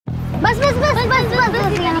बस बस बस बस बस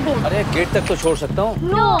बस यहाँ पे। अरे गेट तक तो छोड़ सकता हूँ।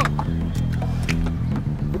 नो।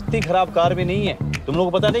 इतनी खराब कार भी नहीं है। तुम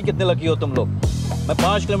लोगों को पता नहीं कितने लकी हो तुम लोग। मैं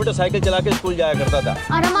 5 किलोमीटर साइकिल चला के स्कूल जाया करता था।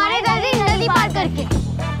 और हमारे घर से नदी पार करके।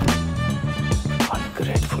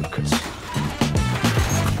 Ungrateful kids.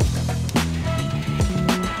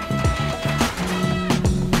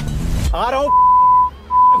 आ रहा हूँ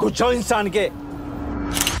गुच्छा इंसान के।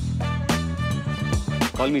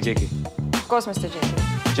 Call me JK. Of course, Mr. JK.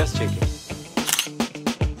 Just JK.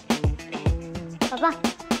 पापा,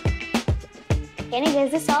 can you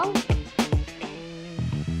guess the song?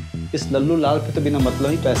 इस लल्लू लाल पे तो बिना मतलब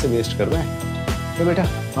ही पैसे वेस्ट कर रहे हैं। तो बेटा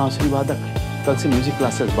बांसुरी वादक, कल से म्यूजिक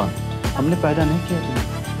क्लासेस बंद। हमने पैदा नहीं किया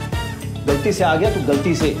तुम्हें। गलती से आ गया तो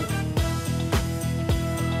गलती से।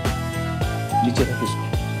 नीचे रख इसको,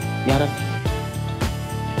 यहाँ रख।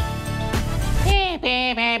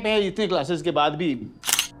 इतने क्लासेस के बाद भी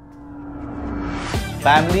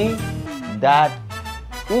Family that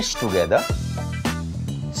is together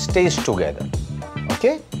stays together.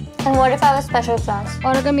 Okay? And what if I have a special class?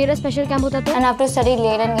 और अगर मेरा स्पेशल कैंप होता तो? And I have to study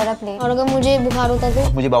late and get up late. और अगर मुझे बुखार होता तो?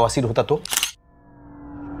 मुझे बवासीर होता तो?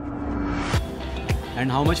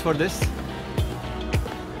 And how much for this?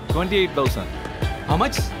 28,000. How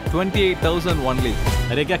much? 28,000 only.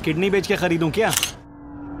 अरे क्या किडनी बेच के खरीदूं क्या?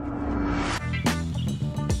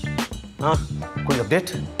 हाँ, कोई अपडेट?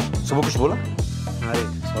 सुबह कुछ बोला? अरे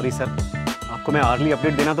सॉरी सर, आपको मैं अर्ली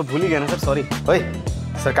अपडेट देना तो भूल ही गया ना सर, सॉरी। ओए,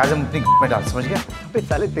 सरकाज़म अपनी में डाल, समझ गया? अबे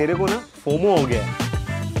साले तेरे को ना फोमो हो गया है।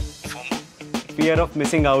 Fear of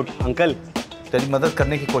missing out uncle. तेरी मदद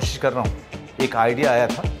करने की कोशिश कर रहा हूँ। एक आइडिया आया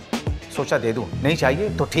था, सोचा दे दूँ। नहीं चाहिए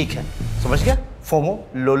तो ठीक है, समझ गया? फोमो,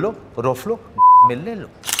 लोलो, रोफलो, मिलने लो।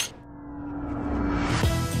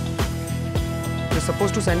 You're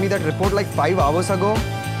supposed to send me that report like 5 hours ago.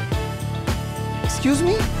 Excuse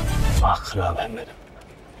me? दिमाग खराब है मेरा।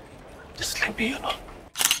 Just let me alone.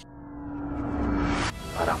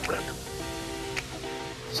 आराम कर।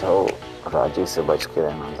 सो राजू से बच के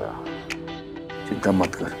रहना था। चिंता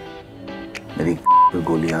मत कर, मेरी कोई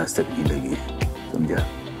गोली आज तक नहीं लगी है, समझा?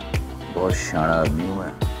 बहुत शाना आदमी हूँ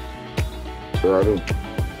मैं। तो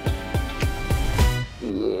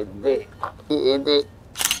ये दे, ये दे।